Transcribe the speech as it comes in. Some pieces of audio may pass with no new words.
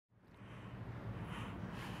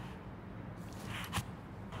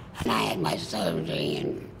And I had my surgery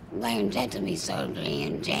and larynectomy surgery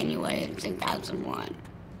in January of 2001.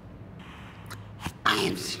 I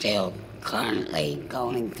am still currently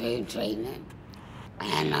going through treatment.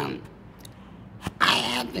 And I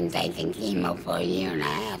have been taking chemo for a year and a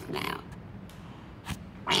half now.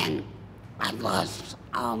 And I've lost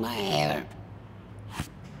all my hair,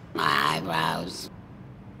 my eyebrows,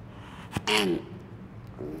 and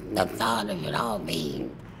the thought of it all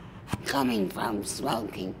being coming from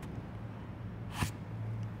smoking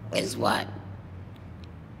is what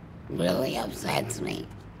really upsets me,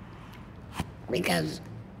 because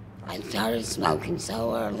I started smoking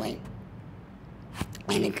so early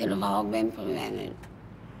and it could have all been prevented.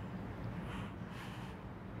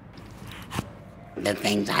 The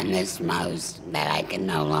things I miss most that I can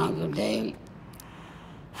no longer do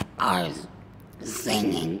are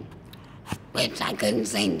singing, which I couldn't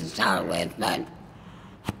sing to start with, but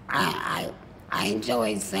I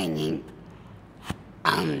enjoy singing.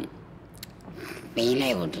 Being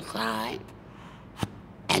able to cry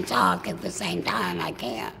and talk at the same time, I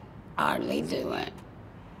can't hardly do it.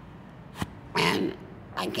 And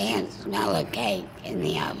I can't smell a cake in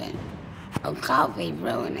the oven or coffee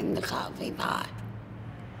ruining the coffee pot.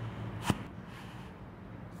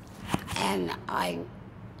 And I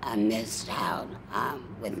missed out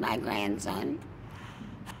with my grandson.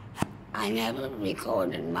 I never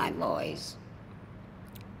recorded my voice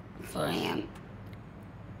for him,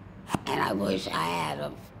 and I wish I had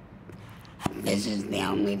of. This is the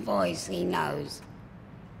only voice he knows,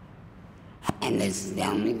 and this is the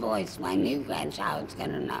only voice my new grandchild's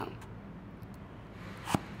gonna know.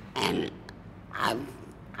 And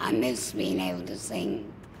I miss being able to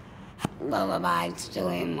sing lullabies to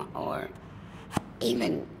him, or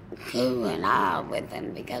even coo and ah with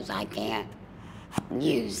him, because I can't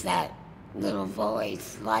use that little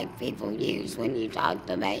voice like people use when you talk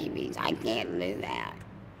to babies. I can't do that.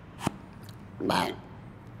 But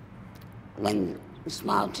when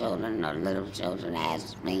small children or little children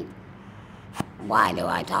ask me, why do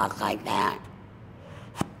I talk like that?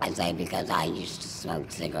 I say, because I used to smoke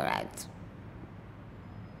cigarettes.